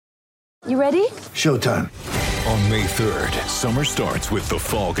You ready? Showtime. On May 3rd, summer starts with The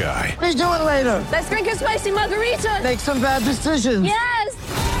Fall Guy. Let's do it later. Let's drink a spicy margarita. Make some bad decisions. Yes!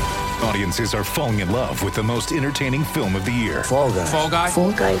 Audiences are falling in love with the most entertaining film of the year. Fall Guy. Fall Guy?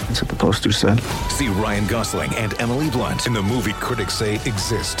 Fall guy. That's what the poster said. See Ryan Gosling and Emily Blunt in the movie critics say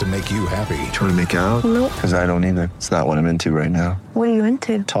exists to make you happy. Trying to make it out? Nope. Because I don't either. It's not what I'm into right now. What are you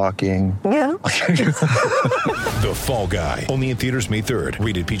into? Talking. Yeah. The Fall Guy. Only in theaters May 3rd.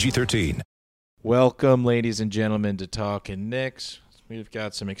 Rated PG-13. Welcome, ladies and gentlemen, to Talkin' Knicks. We've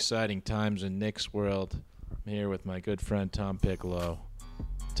got some exciting times in Knicks world. I'm here with my good friend Tom Piccolo.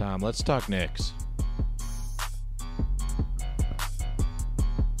 Tom, let's talk Knicks.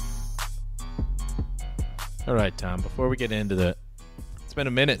 All right, Tom. Before we get into it's been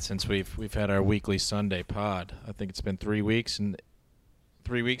a minute since we've had our weekly Sunday pod. I think it's been 3 weeks, and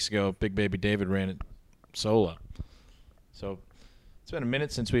 3 weeks ago, Big Baby David ran it solo. So it's been a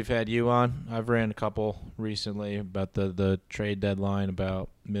minute since we've had you on. I've ran a couple recently about the trade deadline, about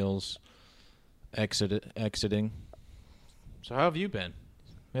Mills exiting. So how have you been?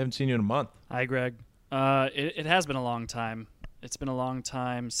 I haven't seen you in a month. Hi, Greg. It has been a long time. It's been a long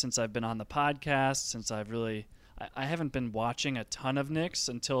time since I've been on the podcast, since I haven't been watching a ton of Knicks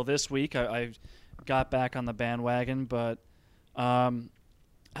until this week. I got back on the bandwagon, but I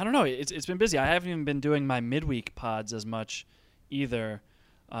don't know. It's been busy. I haven't even been doing my midweek pods as much either.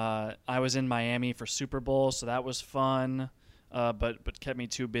 I was in Miami for Super Bowl, so that was fun, but kept me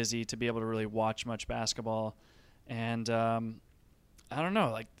too busy to be able to really watch much basketball. And I don't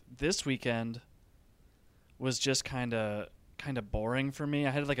know, like this weekend was just kind of boring for me.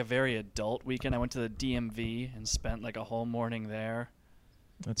 I had like a very adult weekend. I went to the DMV and spent like a whole morning there.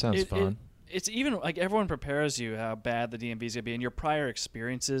 That sounds fun. It's even like everyone prepares you how bad the DMV is going to be, and your prior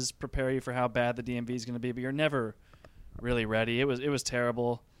experiences prepare you for how bad the DMV is going to be, but you're never really ready. It was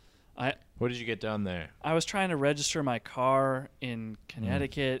terrible. What did you get done there? I was trying to register my car in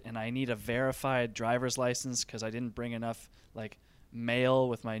Connecticut, and I need a verified driver's license because I didn't bring enough like mail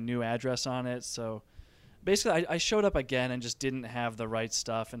with my new address on it. So basically I showed up again and just didn't have the right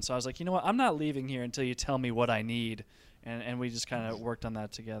stuff. And so I was like, you know what? I'm not leaving here until you tell me what I need. And we just kind of worked on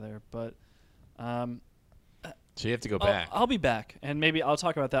that together. But so you have to go back. I'll be back. And maybe I'll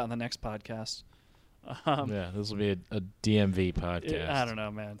talk about that on the next podcast. Yeah, this will be a DMV podcast. I don't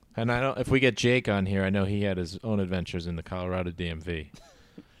know, man. And if we get Jake on here, I know he had his own adventures in the Colorado DMV.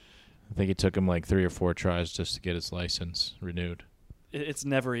 I think it took him like 3 or 4 tries just to get his license renewed. It's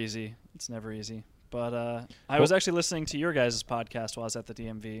never easy. But I was actually listening to your guys' podcast while I was at the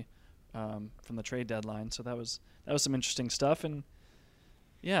DMV from the trade deadline. So that was some interesting stuff. And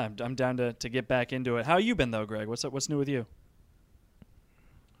yeah, I'm down to get back into it. How you been though, Greg? What's new with you?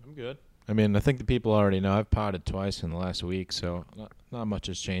 I'm good. I mean, I think the people already know I've potted twice in the last week, so not much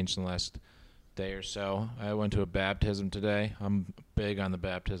has changed in the last day or so. I went to a baptism today. I'm big on the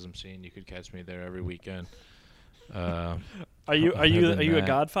baptism scene. You could catch me there every weekend. Are you a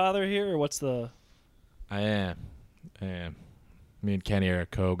godfather here, or what's the? I am. Me and Kenny are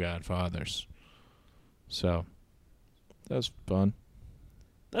co-godfathers. So that was fun.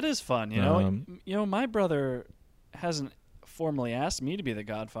 That is fun, you know. My brother hasn't formally asked me to be the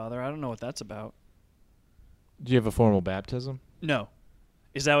godfather. I don't know what that's about. Do you have a formal baptism? No.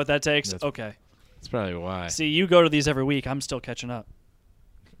 Is that what that takes? Okay. That's probably why. See, you go to these every week. I'm still catching up.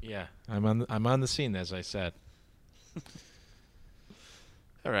 Yeah, I'm on the scene, as I said.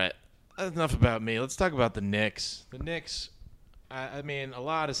 All right. Enough about me. Let's talk about the Knicks. The Knicks, I mean, a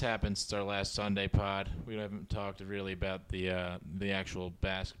lot has happened since our last Sunday pod. We haven't talked really about the actual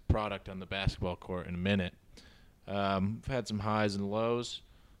product on the basketball court in a minute. We've had some highs and lows.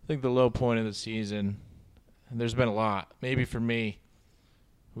 I think the low point of the season, and there's been a lot. Maybe for me,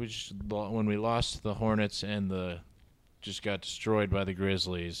 when we lost to the Hornets and just got destroyed by the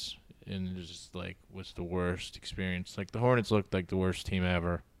Grizzlies, and it was just like was the worst experience. Like the Hornets looked like the worst team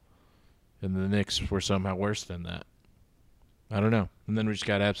ever, and the Knicks were somehow worse than that. I don't know. And then we just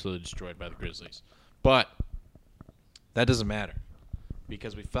got absolutely destroyed by the Grizzlies. But that doesn't matter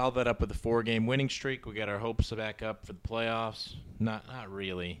because we followed that up with a 4-game winning streak. We got our hopes back up for the playoffs. Not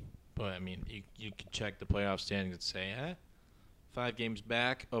really, but I mean, you could check the playoff standings and say, 5 games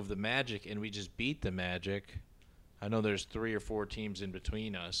back of the Magic, and we just beat the Magic. I know there's 3 or 4 teams in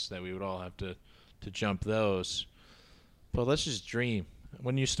between us that we would all have to jump those. But let's just dream.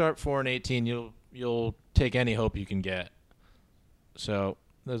 When you start 4-18, you'll take any hope you can get. So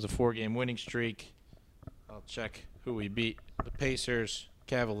there's a 4-game winning streak. I'll check who we beat: the Pacers,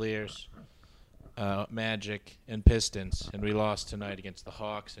 Cavaliers, Magic, and Pistons. And we lost tonight against the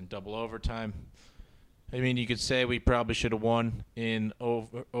Hawks in double overtime. I mean, you could say we probably should have won in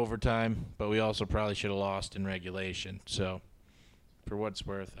overtime, but we also probably should have lost in regulation. So, for what it's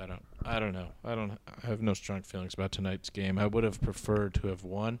worth, I don't know. I have no strong feelings about tonight's game. I would have preferred to have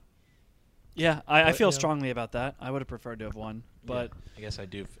won. Yeah, I feel strongly about that. I would have preferred to have won, but yeah, I guess I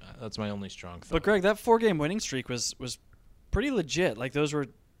do. That's my only strong thought. But Greg, that 4-game winning streak was pretty legit. Like those were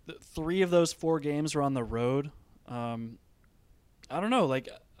 3 of those 4 games were on the road. I don't know. Like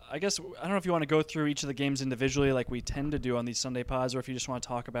I guess I don't know if you want to go through each of the games individually, like we tend to do on these Sunday pods, or if you just want to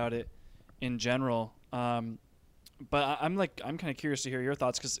talk about it in general. But I'm kind of curious to hear your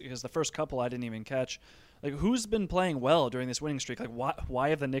thoughts because the first couple I didn't even catch. Like, who's been playing well during this winning streak? Like, why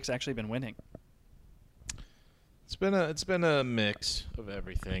have the Knicks actually been winning? It's been a mix of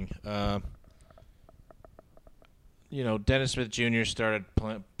everything. Dennis Smith Jr. started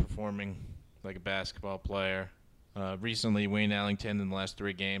performing like a basketball player. Recently, Wayne Ellington in the last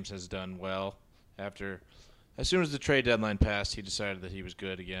 3 games has done well. As soon as the trade deadline passed, he decided that he was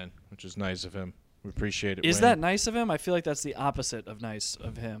good again, which is nice of him. We appreciate it. Is Wayne. that nice of him? I feel like that's the opposite of nice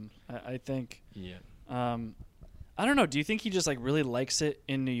of him. I think. Yeah. I don't know. Do you think he just like really likes it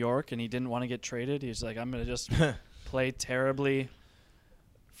in New York and he didn't want to get traded? He's like, I'm gonna just play terribly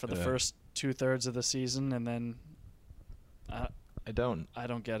for the first 2/3 of the season, and then I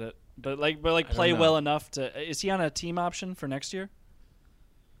don't get it. But play well enough to. Is he on a team option for next year?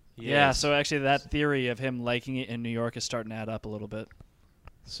 Yeah. So actually, that theory of him liking it in New York is starting to add up a little bit.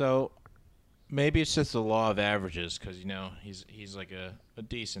 So maybe it's just the law of averages because he's like a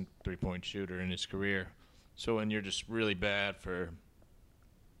decent 3-point shooter in his career. So when you're just really bad for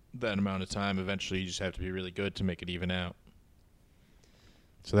that amount of time, eventually you just have to be really good to make it even out.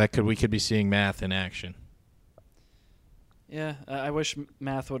 So we could be seeing Math in action. Yeah, I wish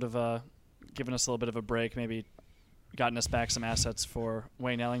Math would have given us a little bit of a break, maybe gotten us back some assets for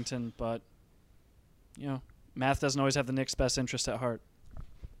Wayne Ellington, but Math doesn't always have the Knicks' best interest at heart.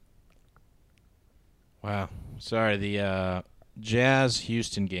 Wow. Sorry, the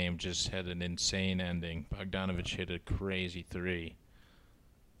Jazz-Houston game just had an insane ending. Bogdanovich hit a crazy 3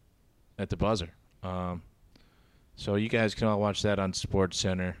 at the buzzer. So you guys can all watch that on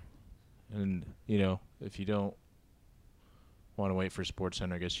SportsCenter. And, if you don't want to wait for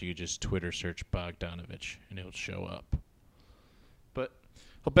SportsCenter, I guess you could just Twitter search Bogdanovich, and it'll show up. But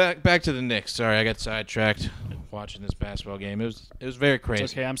back to the Knicks. Sorry, I got sidetracked watching this basketball game. It was very crazy.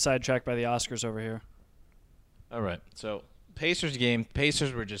 It's okay. I'm sidetracked by the Oscars over here. All right. So Pacers game.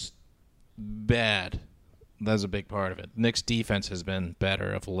 Pacers were just bad. That's a big part of it. Knicks defense has been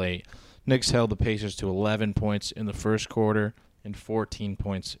better of late. Knicks held the Pacers to 11 points in the first quarter and 14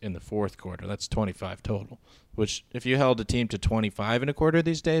 points in the fourth quarter. That's 25 total, which if you held a team to 25 in a quarter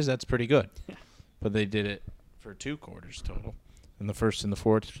these days, that's pretty good. But they did it for 2 quarters total, in the first and the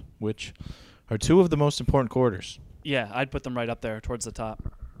fourth, which are 2 of the most important quarters. Yeah, I'd put them right up there towards the top.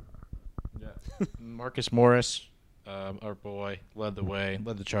 Yeah. Marcus Morris, our boy, led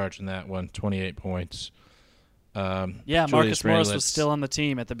the charge in that one, 28 points. Marcus Morris was still on the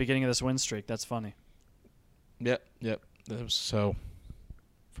team at the beginning of this win streak. That's funny. Yep. So,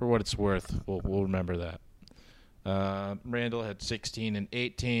 for what it's worth, we'll remember that. Randall had 16 and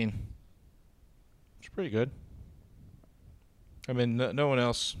 18. It's pretty good. I mean, no one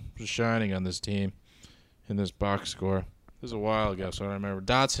else was shining on this team in this box score. This was a while ago, so I don't remember.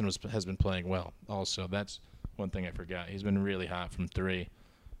 Dotson has been playing well also. That's one thing I forgot. He's been really hot from 3.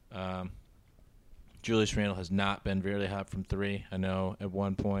 Julius Randle has not been really hot from 3. I know at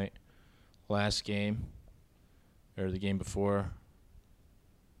one point last game, or the game before,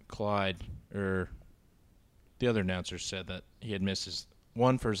 Clyde, or the other announcer said that he had missed his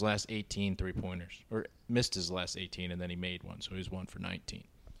last 18 3-pointers, or missed his last 18, and then he made one, so he was 1 for 19.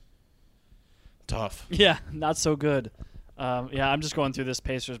 Tough. Yeah, not so good. I'm just going through this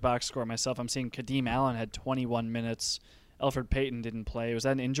Pacers box score myself. I'm seeing Kadeem Allen had 21 minutes. Elfrid Payton didn't play. Was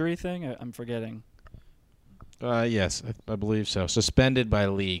that an injury thing? I'm forgetting. Yes, I believe so. Suspended by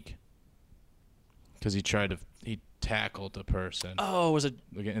league because he tackled a person. Oh, was it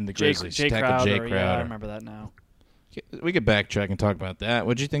in the Grizzlies? Jay tackled Crowder. Jay Crowder. Yeah, I remember that now. We could backtrack and talk about that.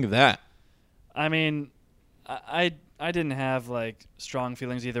 What did you think of that? I mean, I didn't have like strong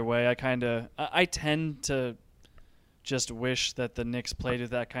feelings either way. I tend to just wish that the Knicks played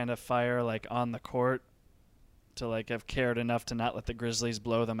with that kind of fire like on the court to like have cared enough to not let the Grizzlies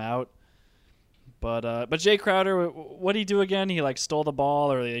blow them out. But Jay Crowder, what did he do again? He like stole the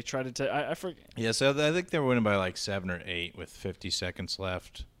ball, or they tried to I forget. Yeah, so I think they were winning by like 7 or 8 with 50 seconds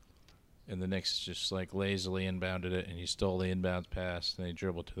left, and the Knicks just like lazily inbounded it, and he stole the inbounds pass, and they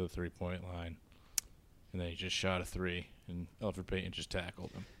dribbled to the 3-point line, and then he just shot a 3, and Elfrid Payton just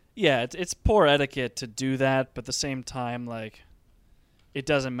tackled him. Yeah, it's poor etiquette to do that, but at the same time, like, it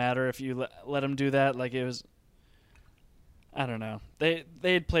doesn't matter if you let him do that. Like, it was, I don't know. They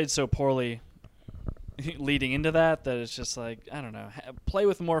had played so poorly leading into that it's just like, I don't know. Play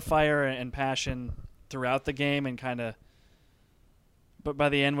with more fire and passion throughout the game and kind of, but by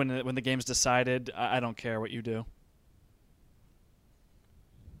the end when the game's decided, I don't care what you do.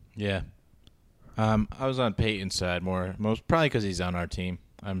 Yeah. I was on Peyton's side most probably because he's on our team.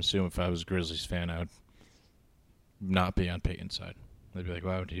 I'm assuming if I was a Grizzlies fan, I would not be on Peyton's side. They'd be like,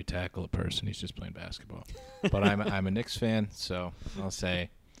 why would you tackle a person? He's just playing basketball. But I'm a Knicks fan, so I'll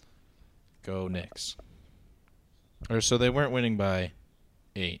say go Knicks. Or so they weren't winning by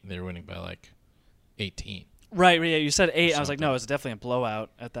 8. They were winning by like 18. Right, yeah, you said 8. I was like, Something. no, it's definitely a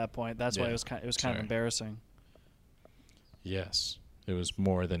blowout at that point. That's why Yeah. it was kind of embarrassing. Yes. It was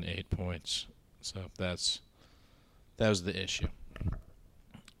more than 8 points. So that was the issue.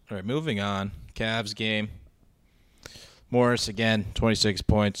 All right, moving on. Cavs game. Morris again, 26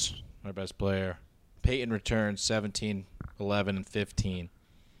 points, our best player. Peyton returns 17, 11, and 15.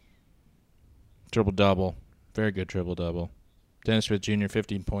 Triple-double. Very good triple-double. Dennis Smith Jr.,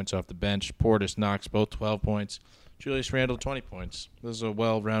 15 points off the bench. Portis Knox, both 12 points. Julius Randle, 20 points. This is a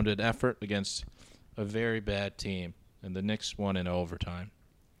well-rounded effort against a very bad team. And the Knicks won in overtime.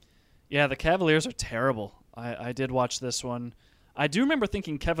 Yeah, the Cavaliers are terrible. I did watch this one. I do remember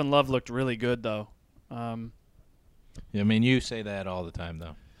thinking Kevin Love looked really good, though. Yeah, I mean, you say that all the time,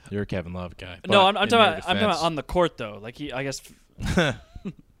 though. You're a Kevin Love guy. No, But I'm in talking your about defense- on the court, though. Like, I guess.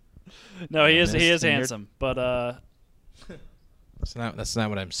 No, he is in your- handsome, but That's not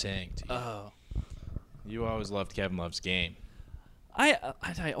what I'm saying to you. oh. You always loved Kevin Love's game. I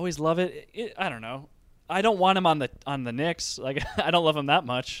always love it. I don't know. I don't want him on the Knicks. Like, I don't love him that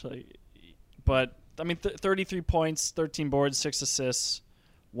much. Like, but I mean, 33 points, 13 boards, 6 assists,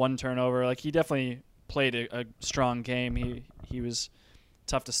 1 turnover. Like, he definitely played a strong game. He was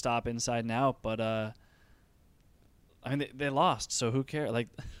tough to stop inside and out. But I mean, they lost, so who cares? Like,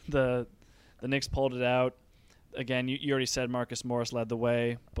 the Knicks pulled it out. Again, you already said Marcus Morris led the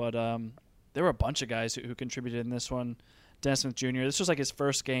way, but there were a bunch of guys who contributed in this one. Dennis Smith Jr., this was like his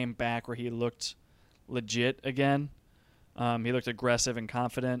first game back where he looked legit again. He looked aggressive and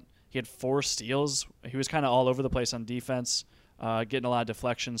confident. He had 4 steals. He was kind of all over the place on defense, getting a lot of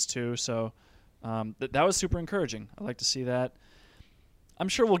deflections too. So that was super encouraging. I like to see that. I'm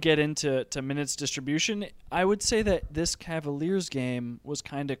sure we'll get into minutes distribution. I would say that this Cavaliers game was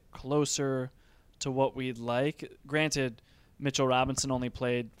kind of closer to what we'd like. Granted, Mitchell Robinson only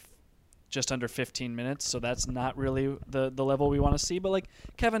played just under 15 minutes, so that's not really the level we want to see. But like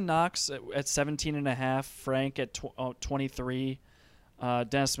Kevin Knox at 17 and a half, Frank at 23,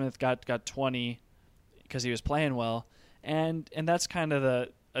 Dennis Smith got 20 because he was playing well, and that's kind of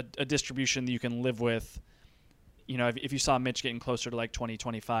a distribution that you can live with. You know, if you saw Mitch getting closer to like 20,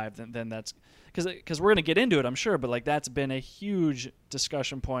 25, then that's because we're going to get into it, I'm sure. But like that's been a huge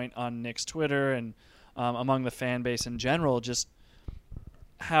discussion point on Knicks Twitter and among the fan base in general. Just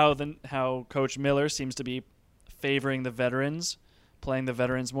how Coach Miller seems to be favoring the veterans, playing the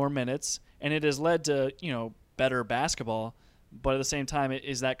veterans more minutes, and it has led to better basketball. But at the same time,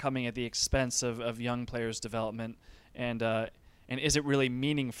 is that coming at the expense of young players' development? And is it really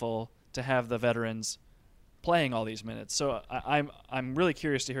meaningful to have the veterans playing all these minutes? So I'm really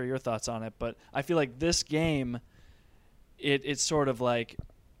curious to hear your thoughts on it. But I feel like this game, it sort of like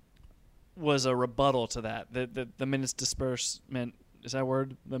was a rebuttal to that. The minutes disbursement, is that a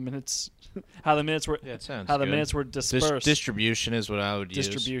word? The minutes, how the minutes were. Yeah, it sounds how the good. minutes were dispersed. Distribution is what I would use.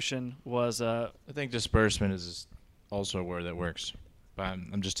 Distribution was. I think disbursement is also a word that works. But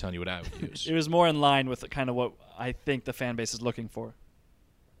I'm just telling you what I would use. It was more in line with kind of what I think the fan base is looking for.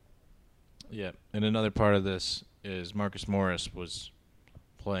 Yeah, and another part of this is Marcus Morris was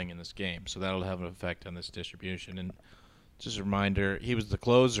playing in this game, so that'll have an effect on this distribution. And just a reminder, he was the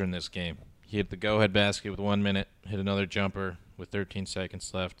closer in this game. He hit the go-ahead basket with 1 minute, hit another jumper with 13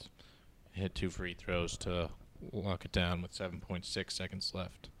 seconds left, hit 2 free throws to lock it down with 7.6 seconds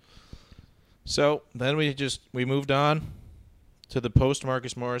left. So then we moved on to the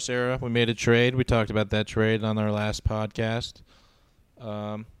post-Marcus Morris era. We made a trade. We talked about that trade on our last podcast.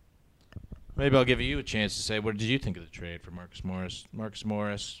 Maybe I'll give you a chance to say, what did you think of the trade for Marcus Morris? Marcus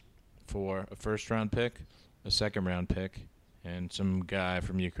Morris for a first-round pick, a second-round pick, and some guy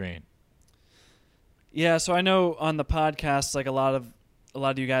from Ukraine. Yeah, so I know on the podcast, like a lot of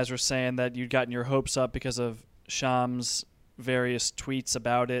you guys were saying that you'd gotten your hopes up because of Sham's various tweets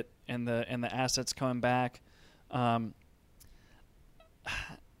about it and the assets coming back. I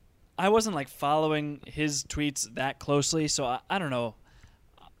wasn't like following his tweets that closely, so I don't know.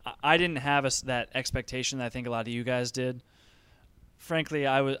 I didn't have that expectation that I think a lot of you guys did. Frankly,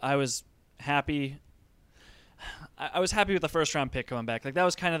 I was happy. I was happy with the first round pick coming back. Like that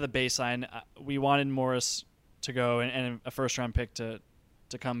was kind of the baseline. We wanted Morris to go and a first round pick to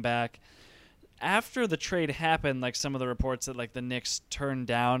come back. After the trade happened, like some of the reports that like the Knicks turned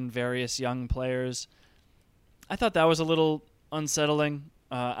down various young players, I thought that was a little unsettling.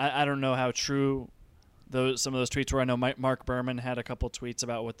 I don't know how true some of those tweets were. I know Mark Berman had a couple tweets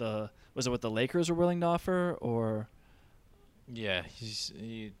about what the Lakers were willing to offer, or yeah,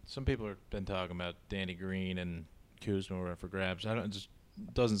 some people have been talking about Danny Green and Kuzma were for grabs. It just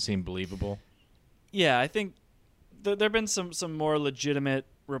doesn't seem believable. Yeah, I think there have been some more legitimate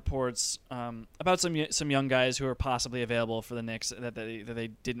reports about some young guys who are possibly available for the Knicks that they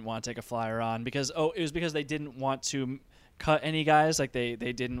didn't want to take a flyer on because it was because they didn't want to cut any guys, like they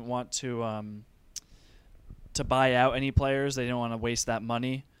didn't want to buy out any players. They didn't want to waste that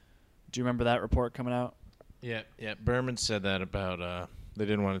money. Do you remember that report coming out? Yeah. Berman said that about they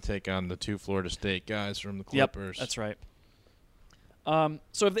didn't want to take on the 2 Florida State guys from the Clippers. Yep, that's right.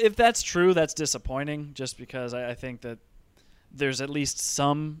 So if that's true, that's disappointing. Just because I think that there's at least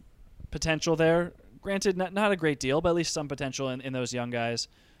some potential there. Granted, not a great deal, but at least some potential in those young guys.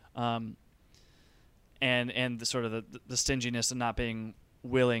 And the sort of the stinginess of not being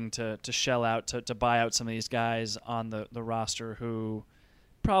willing to shell out to buy out some of these guys on the roster who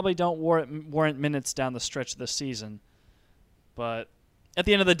probably don't warrant minutes down the stretch of the season. But at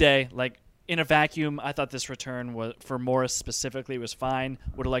the end of the day, like in a vacuum, I thought this return was for Morris specifically was fine.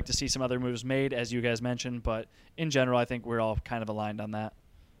 Would have liked to see some other moves made, as you guys mentioned, but in general, I think we're all kind of aligned on that.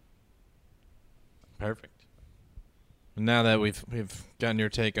 Perfect. Now that we've gotten your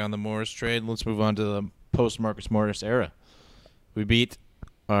take on the Morris trade, let's move on to the post-Marcus Morris era. We beat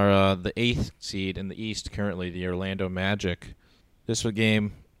the 8th seed in the East currently, the Orlando Magic. This was a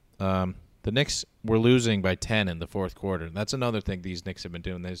game the Knicks were losing by 10 in the fourth quarter. That's another thing these Knicks have been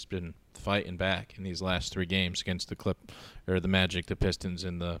doing. They've been fighting back in these last 3 games against the Magic, the Pistons,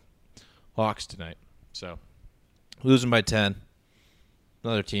 and the Hawks tonight. So losing by 10,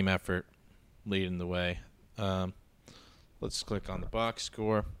 another team effort leading the way. Let's click on the box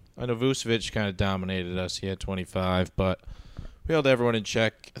score. I know Vucevic kind of dominated us. He had 25, but we held everyone in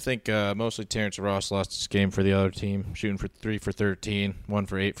check. I think mostly Terrence Ross lost his game for the other team, shooting for 3 for 13, 1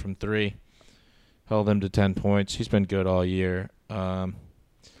 for 8 from 3. Held him to 10 points. He's been good all year.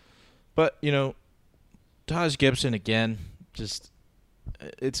 But, Taj Gibson, again, just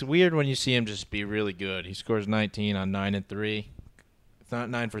it's weird when you see him just be really good. He scores 19 on 9 and 3. It's not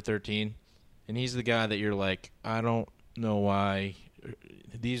 9 for 13. And he's the guy that you're like, I don't know why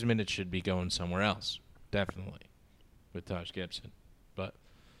these minutes should be going somewhere else, definitely, with Taj Gibson. But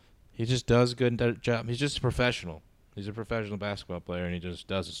he just does a good job. He's just a professional. He's a professional basketball player, and he just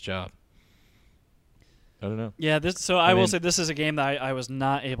does his job. I don't know. Yeah, I will say this is a game that I was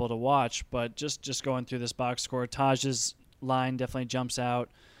not able to watch, but just going through this box score, Taj's line definitely jumps out.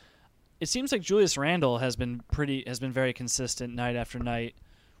 It seems like Julius Randle has been very consistent night after night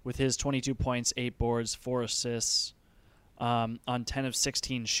with his 22 points, 8 boards, 4 assists on 10 of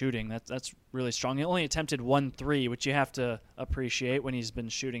 16 shooting. That's really strong. He only attempted 1 3, which you have to appreciate when he's been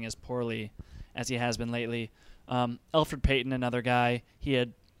shooting as poorly as he has been lately. Elfrid Payton, another guy, he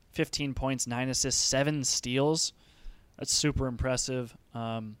had 15 points, 9 assists, 7 steals. That's super impressive.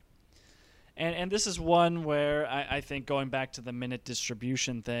 And this is one where I think going back to the minute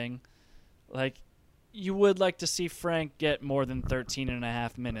distribution thing, like you would like to see Frank get more than 13 and a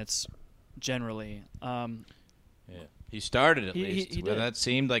half minutes generally. Yeah. He started at least. He well, did. that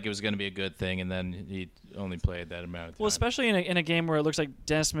seemed like it was going to be a good thing, and then he only played that amount of time. Well, especially in a game where it looks like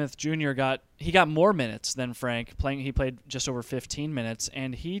Dennis Smith Jr. got more minutes than Frank. He played just over 15 minutes,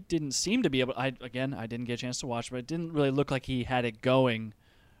 and he didn't seem to be able. I didn't get a chance to watch, but it didn't really look like he had it going.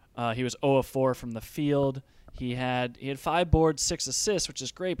 He was 0 of 4 from the field. He had 5 boards, 6 assists, which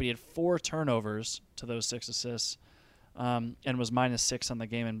is great, but he had 4 turnovers to those 6 assists, and was -6 on the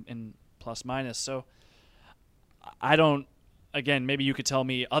game in plus minus. So I don't. Again, maybe you could tell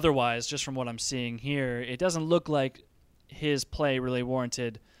me otherwise. Just from what I'm seeing here, it doesn't look like his play really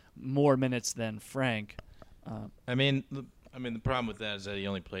warranted more minutes than Frank. I mean, the problem with that is that he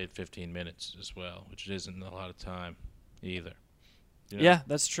only played 15 minutes as well, which isn't a lot of time either. Yeah,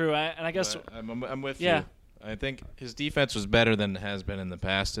 that's true. I guess I'm with yeah. you. I think his defense was better than it has been in the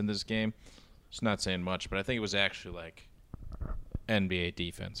past in this game. It's not saying much, but I think it was actually like NBA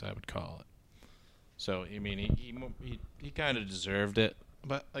defense, I would call it. So I mean, he kind of deserved it.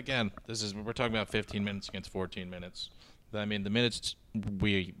 But again, we're talking about 15 minutes against 14 minutes. I mean, the minutes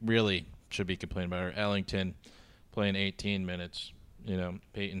we really should be complaining about are Ellington playing 18 minutes,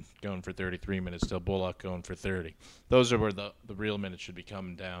 Peyton going for 33 minutes, still Bullock going for 30. Those are where the real minutes should be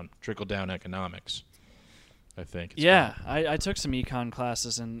coming down, trickle-down economics, I think. Yeah, I took some econ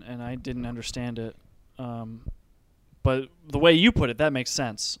classes, and I didn't understand it. But the way you put it, that makes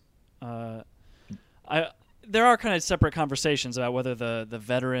sense. There are kind of separate conversations about whether the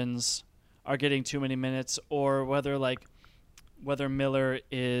veterans are getting too many minutes or whether Miller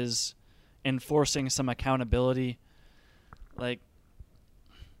is enforcing some accountability. Like,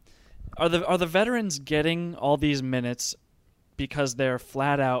 are the veterans getting all these minutes because they're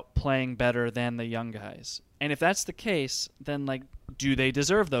flat out playing better than the young guys? And if that's the case, then do they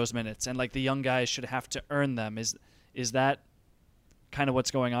deserve those minutes? And the young guys should have to earn them. Is that kind of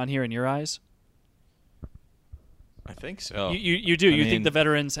what's going on here in your eyes? I think so. You do. You think the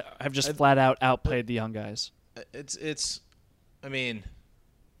veterans have just flat out outplayed the young guys?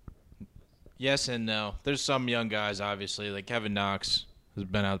 Yes and no. There's some young guys, obviously, like Kevin Knox has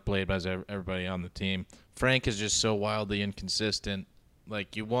been outplayed by everybody on the team. Frank is just so wildly inconsistent.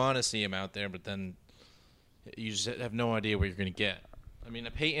 You want to see him out there, but then you just have no idea what you're going to get.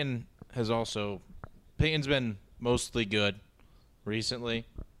 Peyton's been mostly good recently,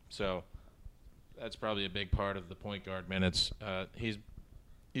 so that's probably a big part of the point guard minutes. He's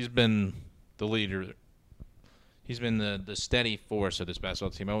been the leader. He's been the steady force of this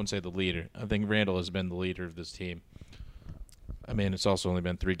basketball team. I wouldn't say the leader. I think Randall has been the leader of this team. It's also only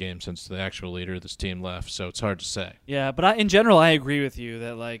been 3 games since the actual leader of this team left, so it's hard to say. Yeah, but in general, I agree with you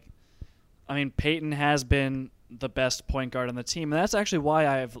that, Peyton has been the best point guard on the team, and that's actually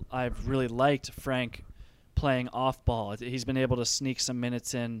why I've really liked Frank playing off ball. He's been able to sneak some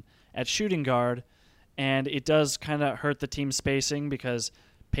minutes in at shooting guard, and it does kind of hurt the team spacing because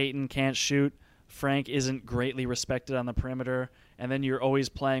Peyton can't shoot. Frank isn't greatly respected on the perimeter, and then you're always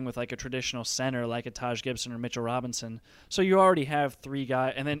playing with a traditional center like a Taj Gibson or Mitchell Robinson. So you already have 3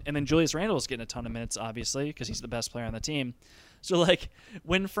 guys, and then Julius Randle is getting a ton of minutes, obviously, because he's the best player on the team. So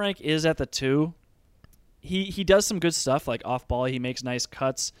when Frank is at the 2, he does some good stuff off ball. He makes nice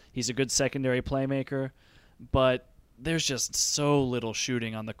cuts. He's a good secondary playmaker, but there's just so little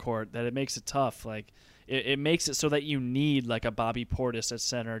shooting on the court that it makes it tough. It makes it so that you need a Bobby Portis at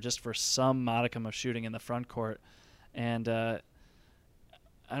center just for some modicum of shooting in the front court. And I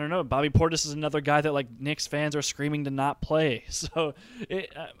don't know. Bobby Portis is another guy that Knicks fans are screaming to not play. So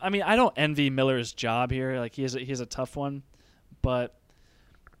I don't envy Miller's job here. He has a tough one, but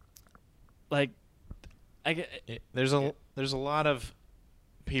there's a lot of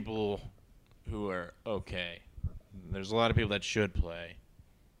people who are okay. There's a lot of people that should play.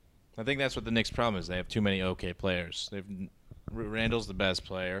 I think that's what the Knicks' problem is. They have too many okay players. Randall's the best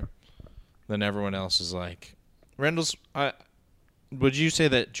player. Then everyone else is Randall's. Would you say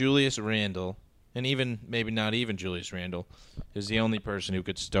that Julius Randle, and even maybe not even Julius Randle, is the only person who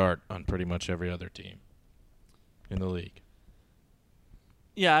could start on pretty much every other team in the league?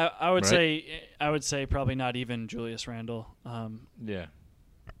 Yeah, I would say probably not even Julius Randle. Yeah.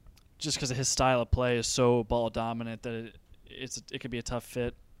 Just because his style of play is so ball dominant that it could be a tough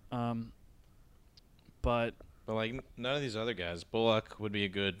fit. But none of these other guys. Bullock would be a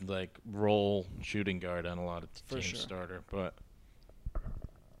good role shooting guard on a lot of teams starter, but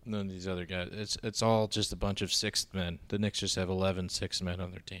none of these other guys. It's all just a bunch of sixth men. The Knicks just have 11 sixth men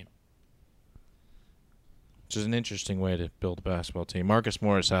on their team, which is an interesting way to build a basketball team. Marcus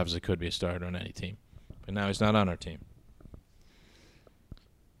Morris obviously could be a starter on any team, but now he's not on our team.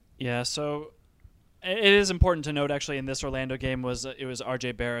 Yeah, so it is important to note, actually, in this Orlando game was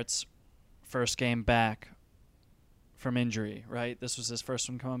R.J. Barrett's first game back from injury, right? This was his first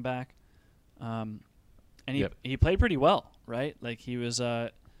one coming back. And he played pretty well, right? He was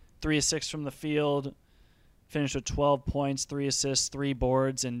 3 of 6 from the field, finished with 12 points, 3 assists, 3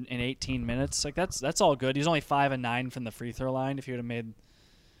 boards in 18 minutes. That's all good. He was only 5 of 9 from the free throw line. If he would have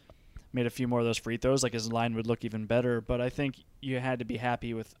made a few more of those free throws, his line would look even better. But I think you had to be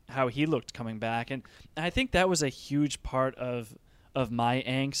happy with how he looked coming back. And I think that was a huge part of my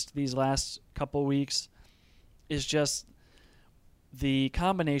angst these last couple weeks is just the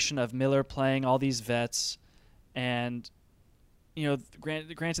combination of Miller playing all these vets and,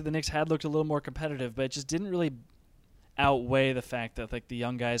 granted the Knicks had looked a little more competitive, but it just didn't really outweigh the fact that the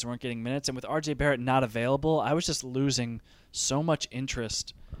young guys weren't getting minutes. And with R.J. Barrett not available, I was just losing so much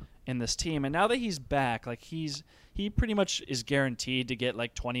interest in this team. And now that he's back, he pretty much is guaranteed to get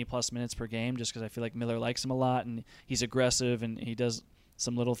 20-plus minutes per game just because I feel Miller likes him a lot and he's aggressive and he does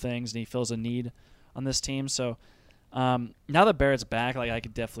some little things and he fills a need on this team. So now that Barrett's back, I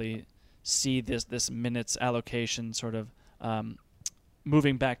could definitely see this minutes allocation sort of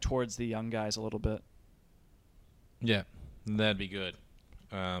moving back towards the young guys a little bit. Yeah, that'd be good.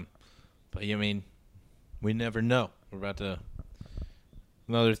 But I mean, we never know. We're about to.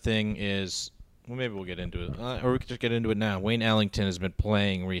 Another thing is, well, maybe we'll get into it, or we could just get into it now. Wayne Ellington has been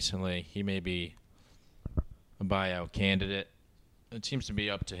playing recently. He may be a buyout candidate. It seems to be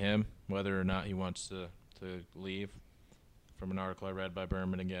up to him whether or not he wants to leave. From an article I read by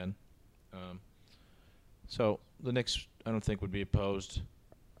Berman again. So the Knicks, I don't think, would be opposed,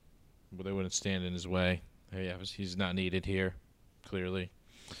 but they wouldn't stand in his way. He's not needed here, clearly.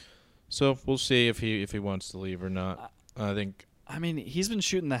 So we'll see if he wants to leave or not. I mean, he's been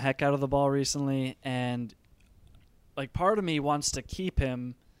shooting the heck out of the ball recently, and like part of me wants to keep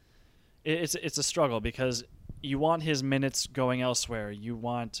him. It's a struggle because you want his minutes going elsewhere. You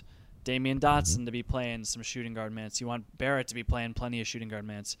want Damian Dotson to be playing some shooting guard minutes. You want Barrett to be playing plenty of shooting guard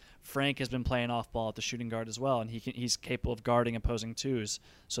minutes. Frank has been playing off ball at the shooting guard as well, and he's capable of guarding opposing twos,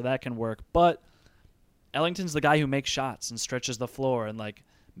 so that can work. But Ellington's the guy who makes shots and stretches the floor and like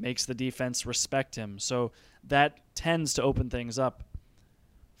makes the defense respect him. So that tends to open things up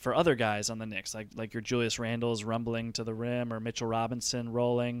for other guys on the Knicks, like your Julius Randles rumbling to the rim or Mitchell Robinson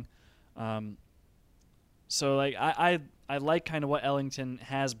rolling. So like I like kind of what Ellington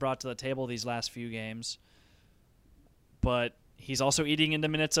has brought to the table these last few games, but he's also eating into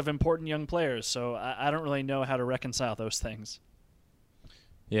minutes of important young players. So I don't really know how to reconcile those things.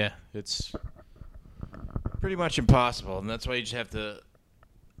 Yeah, it's pretty much impossible, and that's why you just have to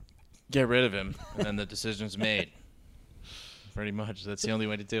get rid of him, and then the decision's made. Pretty much, that's the only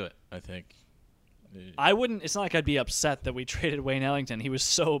way to do it, I think. I wouldn't. It's not like I'd be upset that we traded Wayne Ellington. He was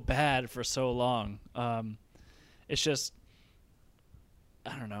so bad for so long. It's just,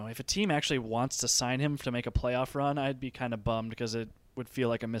 I don't know. If a team actually wants to sign him to make a playoff run, I'd be kind of bummed because it would feel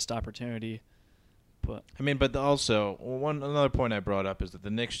like a missed opportunity. But also another point I brought up is that the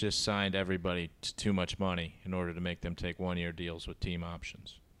Knicks just signed everybody to too much money in order to make them take one-year deals with team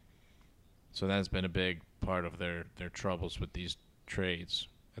options. So that's been a big part of their troubles with these trades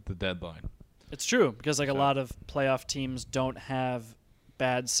at the deadline. It's true because a lot of playoff teams don't have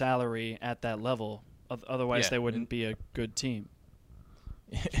bad salary at that level. Otherwise, they wouldn't be a good team.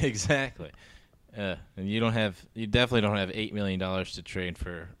 Exactly. And you definitely don't have $8 million to trade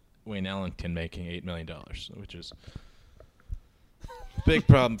for Wayne Ellington making $8 million, which is a big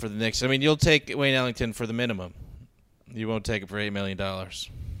problem for the Knicks. I mean, you'll take Wayne Ellington for the minimum. You won't take it for $8 million.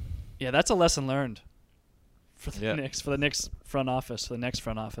 Yeah, that's a lesson learned for the Knicks, for the Knicks front office, for the next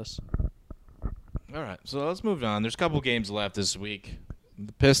front office. All right, so let's move on. There's a couple games left this week.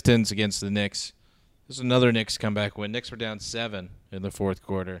 The Pistons against the Knicks. This is another Knicks comeback win. Knicks were down 7 in the fourth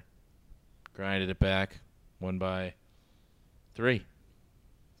quarter. Grinded it back. Won by 3.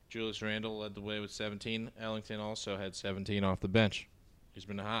 Julius Randle led the way with 17. Ellington also had 17 off the bench. He's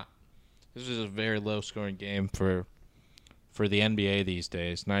been hot. This is a very low-scoring game for the NBA these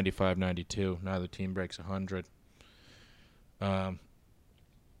days, 95-92. Neither team breaks 100.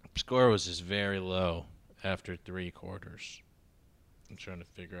 Score was just very low after 3 quarters. I'm trying to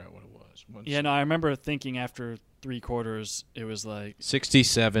figure out what it was. Yeah, no, I remember thinking after 3 quarters, it was like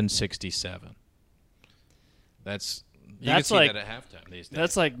 67-67. You can see like that at halftime these days.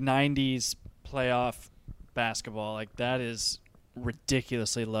 That's like 90s playoff basketball. Like that is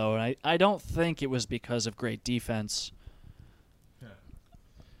ridiculously low, and I don't think it was because of great defense.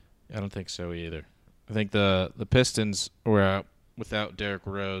 I don't think so either. I think the Pistons were out without Derrick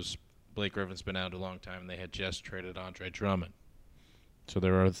Rose. Blake Griffin's been out a long time, and they had just traded Andre Drummond. So they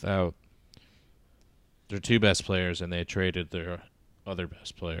were without their 2 best players, and they had traded their other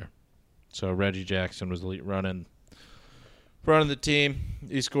best player. So Reggie Jackson was running the team.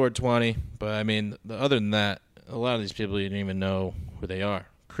 He scored 20. But, I mean, other than that, a lot of these people you didn't even know who they are.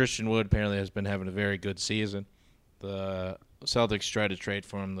 Christian Wood apparently has been having a very good season. The Celtics tried to trade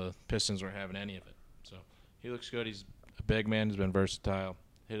for him. The Pistons weren't having any of it. So he looks good. He's a big man. He's been versatile.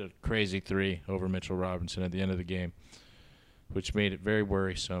 Hit a crazy 3 over Mitchell Robinson at the end of the game, which made it very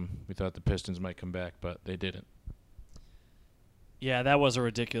worrisome. We thought the Pistons might come back, but they didn't. Yeah, that was a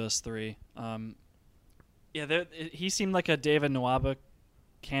ridiculous 3. He seemed like a David Nwaba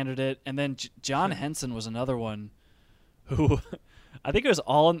candidate, and then John Henson was another one who I think it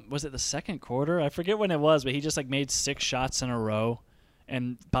was it the second quarter? I forget when it was, but he just made 6 shots in a row,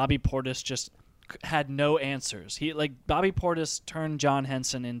 and Bobby Portis just had no answers. Bobby Portis turned John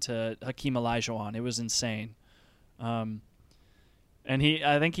Henson into Hakeem Olajuwon. It was insane. And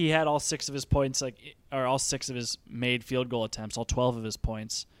I think he had all 6 of his points, or all 6 of his made field goal attempts, all 12 of his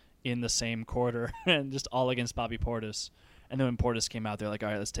points in the same quarter, and just all against Bobby Portis. And then when Portis came out, they're like, all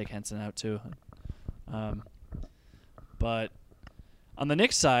right, let's take Henson out too. But on the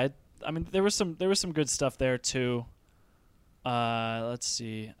Knicks side, I mean, there was some good stuff there too. Let's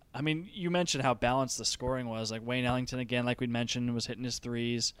see. I mean, you mentioned how balanced the scoring was. Like Wayne Ellington, again, like we mentioned, was hitting his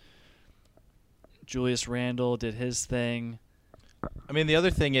threes. Julius Randle did his thing. I mean, the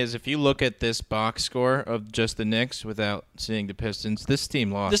other thing is, if you look at this box score of just the Knicks without seeing the Pistons, this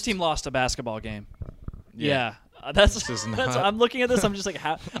team lost. This team lost a basketball game. Yeah. That's, This is that's. not- I'm looking at this. I'm just like,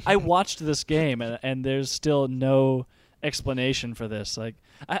 how? I watched this game, and there's still no explanation for this. Like,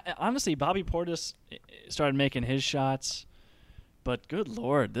 honestly, Bobby Portis started making his shots, but good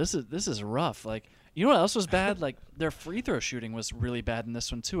lord, this is rough. Like, you know what else was bad? Like, their free throw shooting was really bad in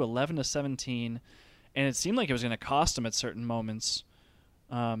this one too. 11 to 17, and it seemed like it was going to cost them at certain moments.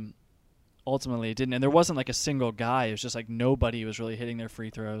 Ultimately, it didn't, and there wasn't like a single guy. It was just like nobody was really hitting their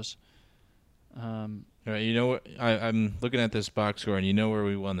free throws. All right, you know what? I'm looking at this box score, and you know where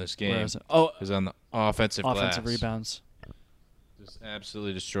we won this game. Where is it? Oh, It was on the offensive offensive glass. rebounds. Just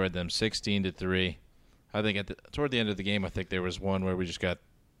absolutely destroyed them, 16-3. I think toward the end of the game, I think there was one where we just got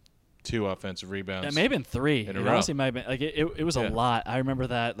 2 offensive rebounds. It may have been 3. in a It row. honestly might have been. Like it was a Yeah. lot. I remember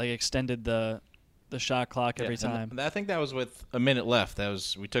that. Like extended the shot clock every Yeah, and time. I think that was with a minute left.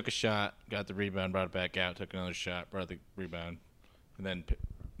 We took a shot, got the rebound, brought it back out, took another shot, brought the rebound, and then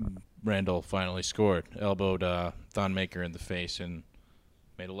Randall finally scored, elbowed Thon Maker in the face, and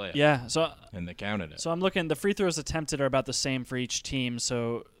made a layup. Yeah. And they counted it. So I'm looking. The free throws attempted are about the same for each team.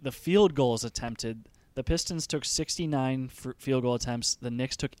 So the field goals attempted, the Pistons took 69 field goal attempts. The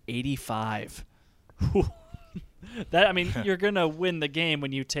Knicks took 85. Whew. You're gonna win the game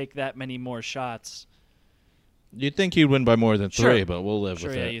when you take that many more shots. You'd think you'd win by more than 3, Sure. but we'll live Sure,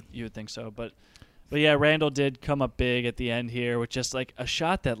 with yeah, it. you would think so, but yeah, Randall did come up big at the end here with just like a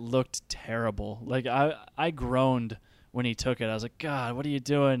shot that looked terrible. Like I groaned when he took it. I was like, God, what are you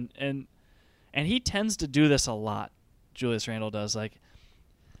doing? And he tends to do this a lot. Julius Randle does. Like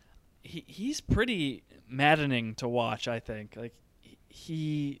he's pretty maddening to watch, I think. Like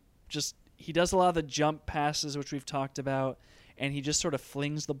he does a lot of the jump passes, which we've talked about, and he just sort of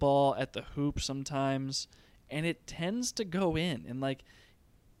flings the ball at the hoop sometimes, and it tends to go in. And like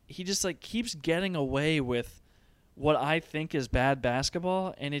he just like keeps getting away with what I think is bad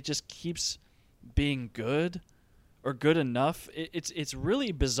basketball, and it just keeps being good or good enough. It's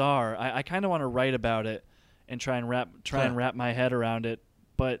really bizarre. I kind of want to write about it and try and wrap my head around it,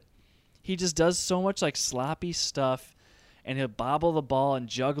 but he just does so much like sloppy stuff, and he'll bobble the ball and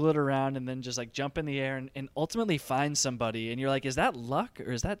juggle it around and then just like jump in the air and ultimately find somebody, and you're like, is that luck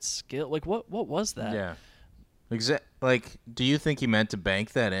or is that skill? Like what was that? Yeah. Like, do you think he meant to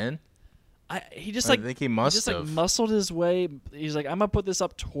bank that in? I think he must just like have. muscled his way. He's like, I'm gonna put this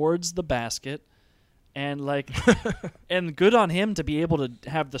up towards the basket, and like, and good on him to be able to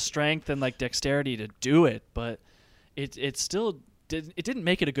have the strength and like dexterity to do it. But it still didn't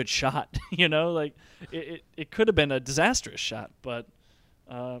make it a good shot. You know, like it could have been a disastrous shot, but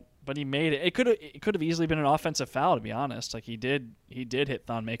he made it. It could have easily been an offensive foul, to be honest. Like he did hit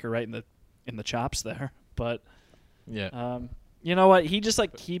Thon Maker right in the chops there, but. Yeah. You know what? He just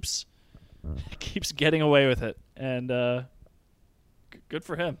like keeps getting away with it, and good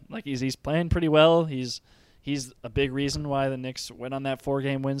for him. Like he's playing pretty well. He's a big reason why the Knicks went on that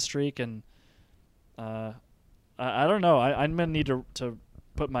 4-game win streak, and I don't know. I'm gonna need to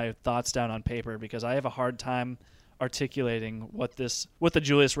put my thoughts down on paper because I have a hard time articulating what the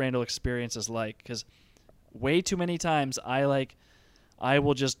Julius Randle experience is like, because way too many times I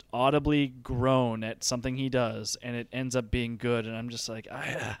will just audibly groan at something he does, and it ends up being good, and I'm just like,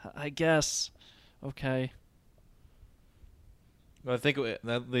 I guess, okay. Well, I think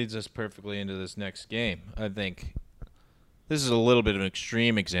that leads us perfectly into this next game. I think this is a little bit of an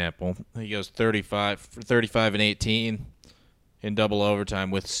extreme example. He goes 35 and 18 in double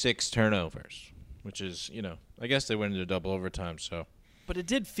overtime with 6 turnovers, which is, I guess they went into double overtime, so. But it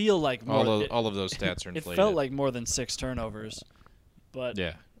did feel like more. All of those stats are inflated. It felt like more than 6 turnovers. But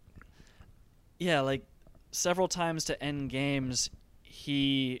yeah, like several times to end games,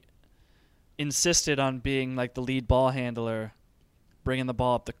 he insisted on being like the lead ball handler, bringing the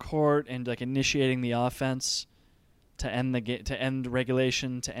ball up the court and like initiating the offense to end to end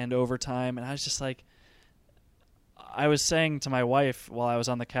regulation, to end overtime. And I was just like, I was saying to my wife while I was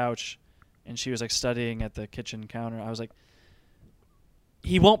on the couch, and she was like studying at the kitchen counter, I was like,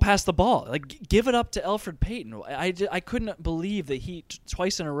 he won't pass the ball. Like, give it up to Elfrid Payton. I couldn't believe that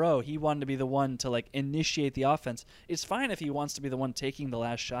twice in a row, he wanted to be the one to, like, initiate the offense. It's fine if he wants to be the one taking the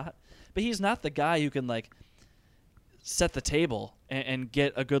last shot, but he's not the guy who can, like, set the table and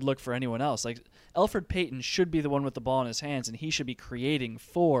get a good look for anyone else. Like, Elfrid Payton should be the one with the ball in his hands, and he should be creating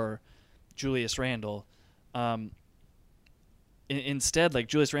for Julius Randle. Instead, like,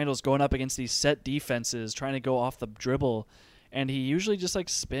 Julius Randle's going up against these set defenses, trying to go off the dribble, and he usually just like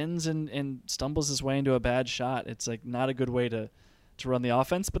spins and stumbles his way into a bad shot. It's like not a good way to run the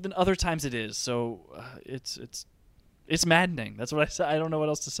offense, but then other times it is. So it's maddening. That's what I say. I don't know what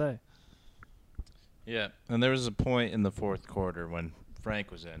else to say. Yeah, and there was a point in the fourth quarter when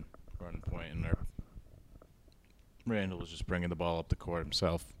Frank was in running point, and Randall was just bringing the ball up the court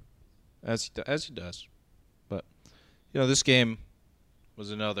himself, as he does. But this game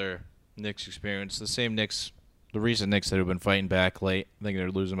was another Knicks experience. The same Knicks, the recent Knicks that have been fighting back late. I think they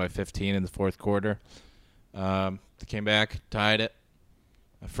were losing by 15 in the fourth quarter. They came back, tied it.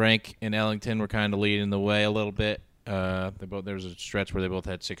 Frank and Ellington were kind of leading the way a little bit. There was a stretch where they both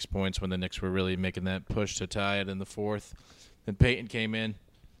had 6 points when the Knicks were really making that push to tie it in the fourth. Then Payton came in,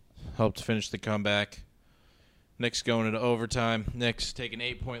 helped finish the comeback. Knicks going into overtime. Knicks take an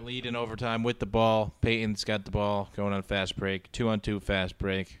 8-point lead in overtime with the ball. Payton's got the ball going on fast break. 2-on-2 fast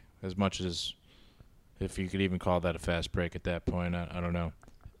break, as much as if you could even call that a fast break at that point. I don't know.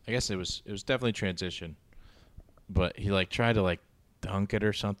 I guess it was definitely transition. But he tried to dunk it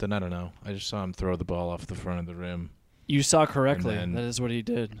or something. I don't know. I just saw him throw the ball off the front of the rim. You saw correctly. That is what he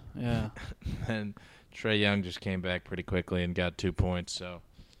did. Yeah. And Trae Young just came back pretty quickly and got 2 points. So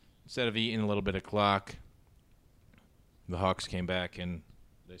instead of eating a little bit of clock, the Hawks came back and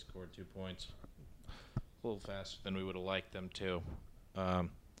they scored 2 points. A little faster than we would have liked them to. Then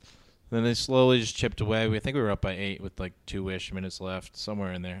they slowly just chipped away. I think we were up by 8 with 2-ish minutes left,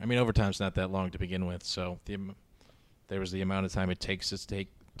 somewhere in there. I mean, overtime's not that long to begin with, so there was the amount of time it takes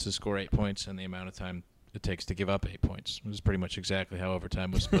to score 8 points and the amount of time it takes to give up 8 points. It was pretty much exactly how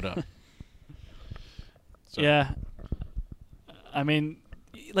overtime was split up. So. Yeah. I mean,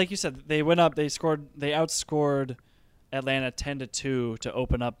 like you said, they went up, they outscored Atlanta 10-2 to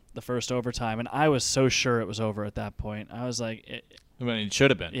open up the first overtime, and I was so sure it was over at that point. I was like, it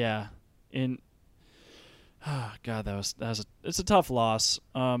should have been. Yeah. God, it's a tough loss.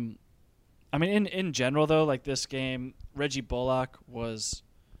 I mean, in general though, this game, Reggie Bullock was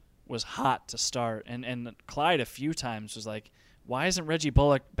hot to start, and Clyde a few times was like, why isn't Reggie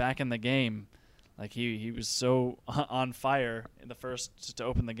Bullock back in the game? He was so on fire in the first to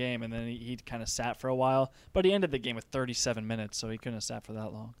open the game, and then he kind of sat for a while, but he ended the game with 37 minutes, so he couldn't have sat for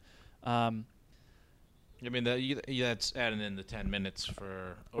that long. I mean, that's adding in the 10 minutes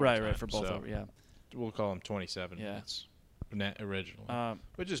for overtime, right for both so over, yeah. We'll call them 27 minutes originally,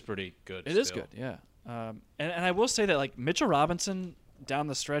 which is pretty good. It is good, yeah. And I will say that Mitchell Robinson down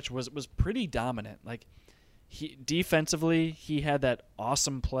the stretch was pretty dominant. Defensively, he had that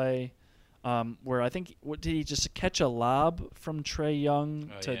awesome play where I think did he just catch a lob from Trae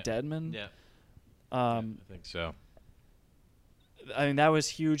Young to Dedmon? Yeah, I think so. I mean, that was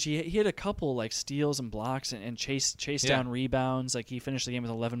huge. He had a couple steals and blocks and chase down rebounds. He finished the game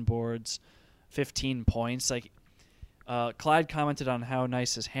with 11 boards, 15 points. Clyde commented on how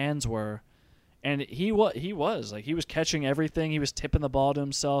nice his hands were, and he was catching everything. He was tipping the ball to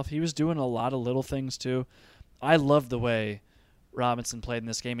himself. He was doing a lot of little things too. I loved the way Robinson played in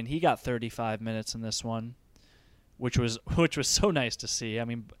this game, and he got 35 minutes in this one, which was so nice to see. I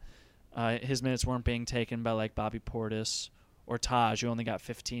mean, his minutes weren't being taken by Bobby Portis or Taj, who only got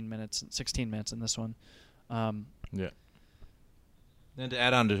 16 minutes in this one. Yeah. And to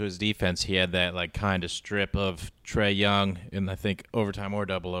add on to his defense, he had that kind of strip of Trae Young in, I think, overtime or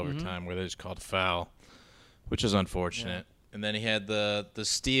double overtime where they just called a foul, which is unfortunate. Yeah. And then he had the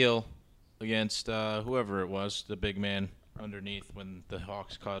steal against whoever it was, the big man underneath when the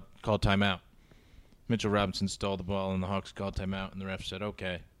Hawks called timeout. Mitchell Robinson stole the ball and the Hawks called timeout, and the ref said,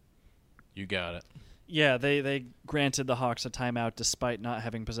 "Okay, you got it." Yeah, they granted the Hawks a timeout despite not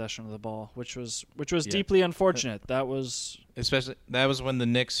having possession of the ball, which was deeply unfortunate. That was when the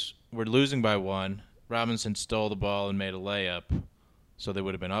Knicks were losing by 1. Robinson stole the ball and made a layup, so they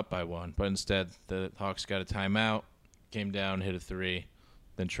would have been up by 1. But instead, the Hawks got a timeout, came down, hit a 3.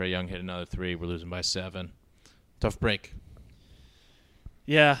 Then Trae Young hit another 3. We're losing by 7. Tough break.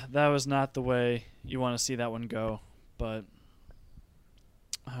 Yeah, that was not the way you want to see that one go, but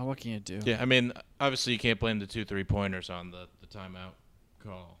what can you do? Yeah, I mean, obviously you can't blame the 2 3-pointers on the timeout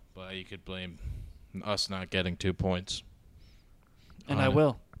call, but you could blame us not getting 2 points. And I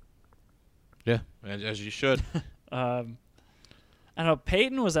will. Yeah, as you should. I don't know.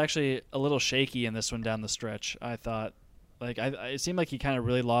 Payton was actually a little shaky in this one down the stretch, I thought. It seemed like he kind of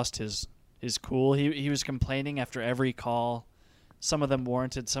really lost his cool. He was complaining after every call. Some of them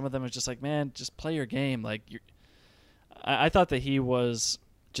warranted. Some of them was just man, just play your game. I thought that he was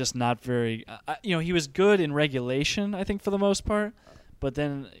just not very he was good in regulation, I think, for the most part, but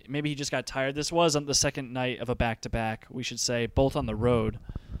then maybe he just got tired. This was on the second night of a back-to-back, we should say, both on the road,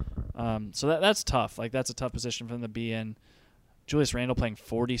 so that's tough. That's a tough position for them to be in. Julius Randle playing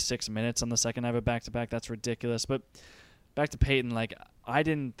 46 minutes on the second night of a back-to-back. That's ridiculous. But back to Peyton, like, I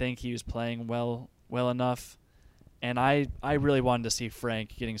didn't think he was playing well enough, and I really wanted to see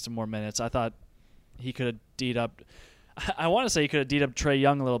Frank getting some more minutes. I thought he could have D'd up. I want to say he could have D'd up Trae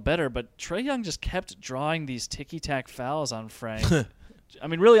Young a little better, but Trae Young just kept drawing these ticky-tack fouls on Frank. I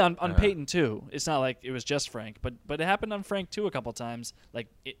mean, really on Peyton too. It's not like it was just Frank, but it happened on Frank too a couple times, like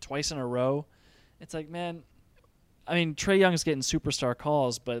twice in a row. It's like, man, I mean, Trae Young's getting superstar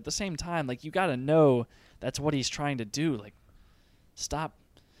calls, but at the same time, like, you got to know that's what he's trying to do. Like, stop.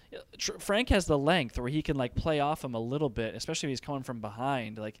 Frank has the length where he can, like, play off him a little bit, especially if he's coming from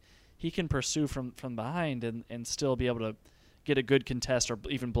behind. Like, he can pursue from behind and still be able to get a good contest or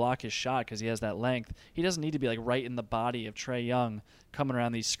even block his shot because he has that length. He doesn't need to be, like, right in the body of Trae Young coming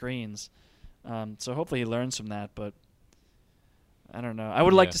around these screens. So hopefully he learns from that, but I don't know. I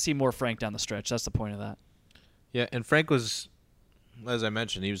would like to see more Frank down the stretch. That's the point of that. Yeah, and Frank was, as I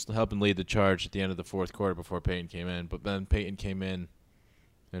mentioned, he was helping lead the charge at the end of the fourth quarter before Peyton came in. But then Peyton came in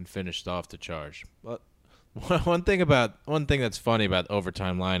and finished off the charge. But one thing that's funny about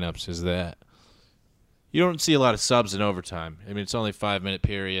overtime lineups is that you don't see a lot of subs in overtime. I mean, it's only 5-minute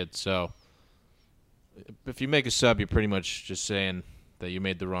period, so if you make a sub, you're pretty much just saying that you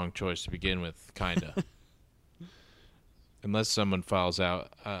made the wrong choice to begin with, kinda. Unless someone fouls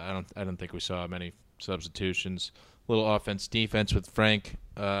out, I don't think we saw many substitutions. A little offense, defense with Frank.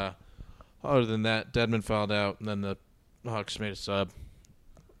 Other than that, Dedmon fouled out, and then the Hawks made a sub.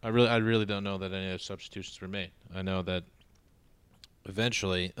 I really don't know that any of the substitutions were made. I know that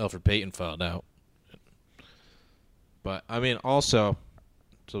eventually Elfrid Payton fouled out. But I mean, also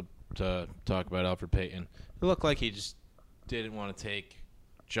to talk about Elfrid Payton, it looked like he just didn't want to take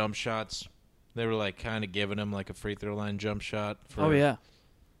jump shots. They were like kind of giving him like a free throw line jump shot for a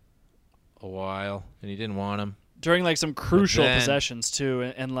while, and he didn't want him. During like some crucial possessions too,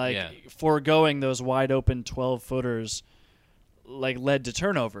 and foregoing those wide open 12-footers like led to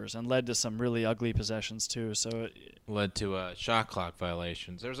turnovers and led to some really ugly possessions too. So it led to shot clock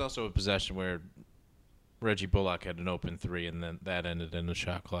violations. There was also a possession where Reggie Bullock had an open three, and then that ended in a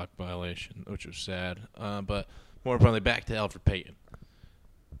shot clock violation, which was sad. But more importantly, back to Elfrid Payton.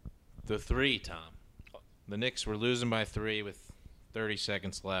 The three, Tom. The Knicks were losing by 3 with 30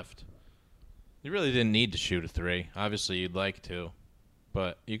 seconds left. You really didn't need to shoot a 3. Obviously, you'd like to,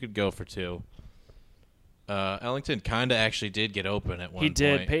 but you could go for 2. Ellington kind of actually did get open at one point. He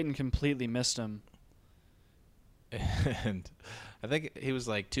did. Payton completely missed him. And I think he was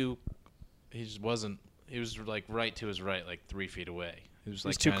like he was like right to his right, like 3 feet away. He was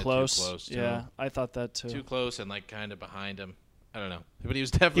like too close. To yeah, him. I thought that too. Too close and like kind of behind him. I don't know. But he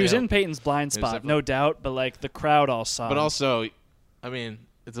was definitely in Peyton's blind spot, no doubt, but like the crowd all saw him. But also, I mean,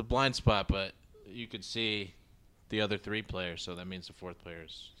 it's a blind spot, but you could see the other 3 players, so that means the 4th player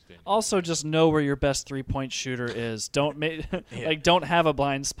is standing. Also, just know where your best 3-point shooter is. Don't don't have a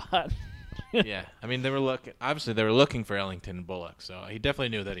blind spot. Yeah, I mean, they were looking for Ellington and Bullock, so he definitely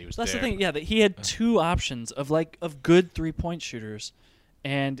knew that he was That's there. the thing, yeah, that he had 2 options of good 3-point shooters,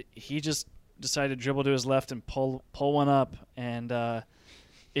 and he just decided to dribble to his left and pull one up, and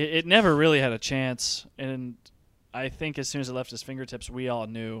it never really had a chance. And I think as soon as it left his fingertips, we all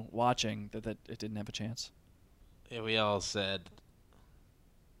knew, watching, that it didn't have a chance. Yeah, we all said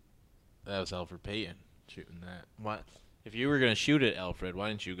that was Elfrid Payton shooting that. What if you were going to shoot it, Elfrid? Why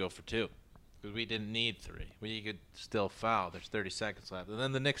didn't you go for 2? Because we didn't need 3. We could still foul. There's 30 seconds left, and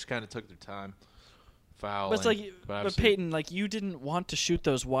then the Knicks kind of took their time. Fouling. But it's but Peyton, like, you didn't want to shoot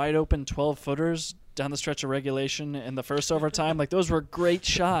those wide open 12-footers down the stretch of regulation in the first overtime. Like, those were great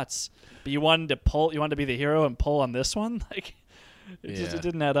shots. But you wanted to be the hero and pull on this one. Like, it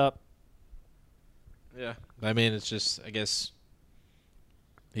didn't add up. Yeah, I mean, it's just, I guess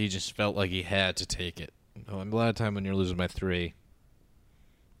he just felt like he had to take it. A lot of time when you're losing by 3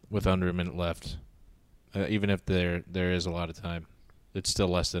 with under a minute left, even if there is a lot of time, it's still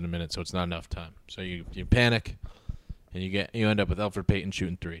less than a minute, so it's not enough time. So you panic, and you end up with Elfrid Payton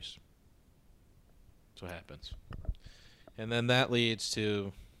shooting 3s. That's what happens. And then that leads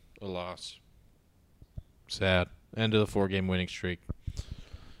to a loss. Sad. End of the 4-game winning streak.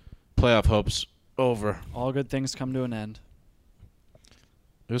 Playoff hopes over. All good things come to an end.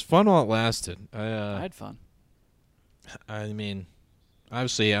 It was fun while it lasted. I had fun. I mean,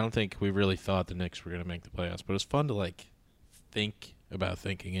 obviously, I don't think we really thought the Knicks were going to make the playoffs, but it was fun to, like, think about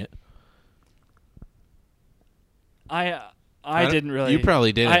thinking it. I didn't really. You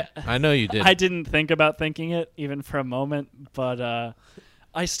probably didn't. I know you did. I didn't think about thinking it even for a moment, but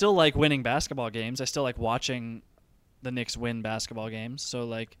I still like winning basketball games. I still like watching the Knicks win basketball games. So,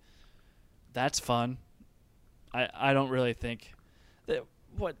 like, that's fun. I don't really think.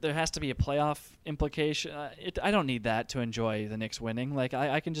 What, there has to be a playoff implication? I don't need that to enjoy the Knicks winning. Like,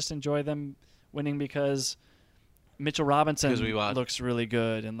 I can just enjoy them winning because Mitchell Robinson looks really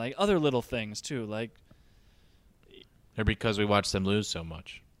good, and like other little things too. Like, or because we watch them lose so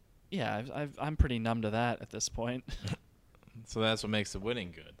much. Yeah, I'm pretty numb to that at this point. So that's what makes the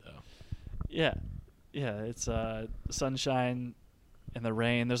winning good, though. Yeah, it's sunshine and the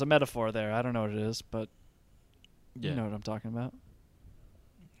rain. There's a metaphor there. I don't know what it is, but you know what I'm talking about.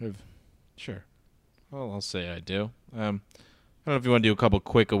 Sure. Well, I'll say I do. I don't know if you want to do a couple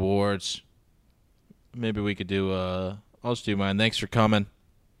quick awards. Maybe we could do. I'll just do mine. Thanks for coming,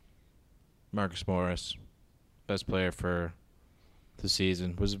 Marcus Morris, best player for the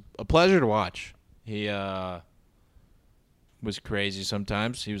season. Was a pleasure to watch. He was crazy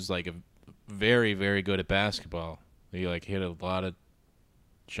sometimes. He was like a very, very good at basketball. He like hit a lot of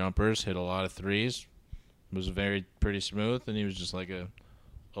jumpers, hit a lot of threes. Was pretty smooth, and he was just like a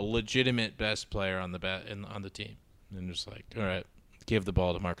legitimate best player on the team. And just like, all right, give the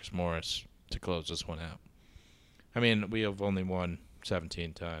ball to Marcus Morris to close this one out. I mean, we have only won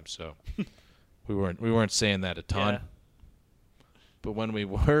 17 times, so we weren't saying that a ton. Yeah. But when we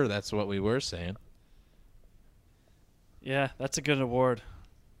were, that's what we were saying. Yeah, that's a good award.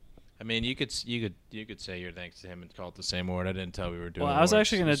 I mean, you could say your thanks to him and call it the same award. I didn't tell we were doing. Well, I was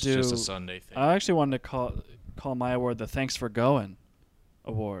actually going to do just a Sunday thing. I actually wanted to call my award the Thanks for Going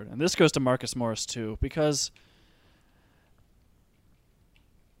award, and this goes to Marcus Morris too, because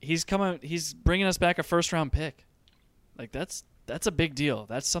he's bringing us back a first-round pick. Like that's a big deal.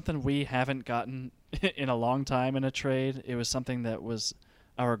 That's something we haven't gotten in a long time in a trade. It was something that was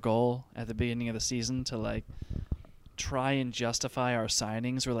our goal at the beginning of the season to like try and justify our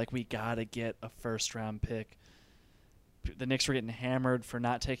signings. We're like, we gotta get a first-round pick. The Knicks were getting hammered for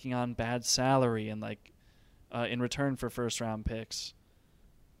not taking on bad salary and like in return for first-round picks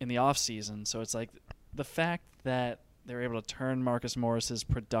in the offseason. So it's like the fact that they were able to turn Marcus Morris's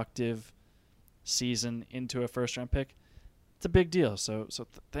productive season into a first-round pick, it's a big deal. So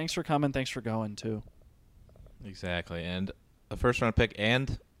thanks for coming. Thanks for going, too. Exactly. And a first-round pick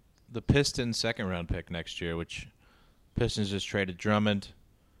and the Pistons' second-round pick next year, which Pistons just traded Drummond.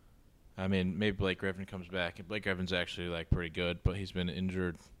 I mean, maybe Blake Griffin comes back. And Blake Griffin's actually like pretty good, but he's been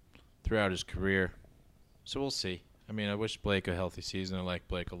injured throughout his career. So we'll see. I mean, I wish Blake a healthy season. I like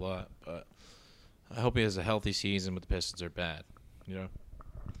Blake a lot, but I hope he has a healthy season, but the Pistons are bad, you know?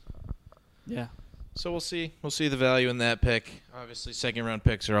 Yeah. So we'll see. We'll see the value in that pick. Obviously, second-round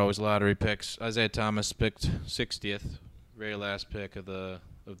picks are always lottery picks. Isaiah Thomas picked 60th, very last pick of the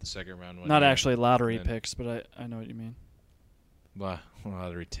second round. Not actually lottery picks, but I know what you mean.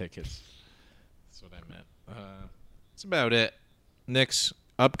 Lottery tickets. That's what I meant. That's about it. Knicks'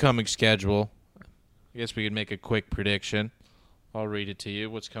 upcoming schedule. I guess we could make a quick prediction. I'll read it to you.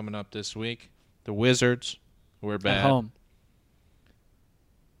 What's coming up this week? The Wizards, who are bad. At home.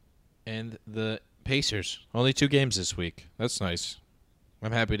 And the Pacers. Only 2 games this week. That's nice.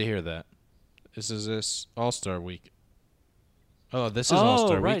 I'm happy to hear that. This is All-Star week. Oh, this is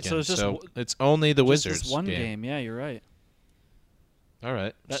All-Star right. weekend. So it's only the Wizards just one game. Yeah, you're right. All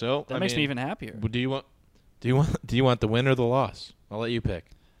right. That makes me even happier. Do you want the win or the loss? I'll let you pick.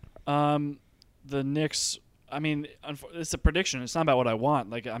 The Knicks, I mean, it's a prediction. It's not about what I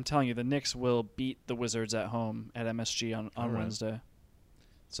want. Like, I'm telling you, the Knicks will beat the Wizards at home at MSG on Wednesday.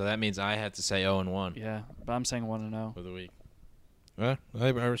 So that means I had to say 0-1. Yeah, but I'm saying 1-0 for the week. Well, I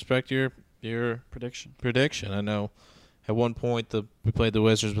respect your prediction. I know at one point we played the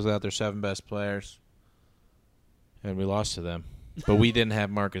Wizards without their 7 best players, and we lost to them. But we didn't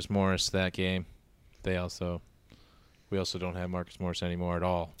have Marcus Morris that game. We also don't have Marcus Morris anymore at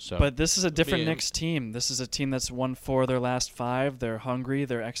all. So, but this is a different Knicks team. This is a team that's won 4 of their last 5. They're hungry.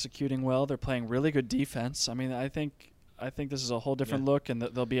 They're executing well. They're playing really good defense. I mean, I think this is a whole different look, and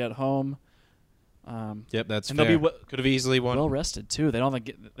they'll be at home. Yep, that's and fair. Could have easily won. Well rested too. They don't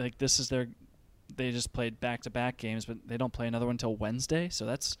like this is their. They just played back-to-back games, but they don't play another one until Wednesday.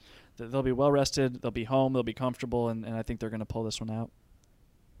 So they'll be well rested. They'll be home. They'll be comfortable, and I think they're going to pull this one out.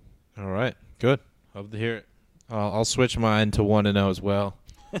 All right, good. Love to hear it. I'll switch mine to 1-0 as well.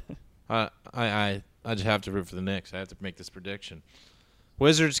 I just have to root for the Knicks. I have to make this prediction.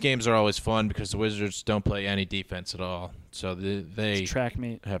 Wizards games are always fun because the Wizards don't play any defense at all, so they track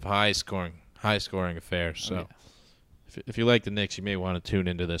meet. Have high scoring affairs. So if you like the Knicks, you may want to tune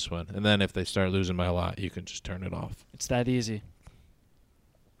into this one. And then if they start losing by a lot, you can just turn it off. It's that easy.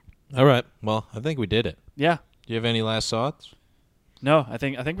 All right. Well, I think we did it. Yeah. Do you have any last thoughts? No, I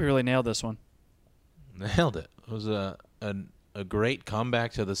think we really nailed this one. Nailed it. It was a great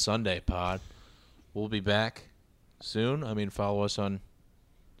comeback to the Sunday pod. We'll be back soon. I mean, follow us on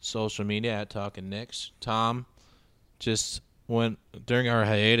social media at Talking Knicks. Tom just went during our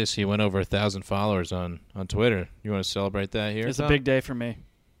hiatus. He went over 1,000 followers on Twitter. You want to celebrate that here? It's Tom? a big day for me.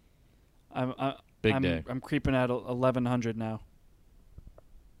 Big day. I'm creeping at 1,100 now.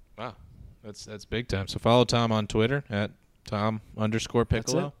 Wow, that's big time. So follow Tom on Twitter at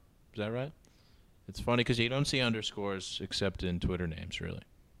Tom_Piccolo. Is that right? It's funny because you don't see underscores except in Twitter names, really.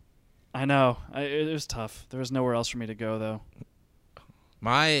 I know. It was tough. There was nowhere else for me to go, though.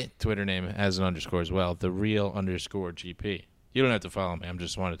 My Twitter name has an underscore as well, the real _GP. You don't have to follow me. I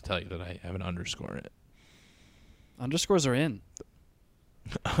just wanted to tell you that I have an underscore in it. Underscores are in.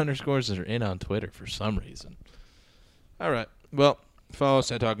 Underscores are in on Twitter for some reason. All right. Well, follow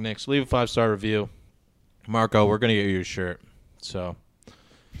us at Talk Knicks. Leave a 5-star review. Marco, we're going to get you a shirt. So,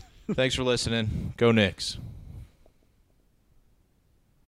 thanks for listening. Go Knicks.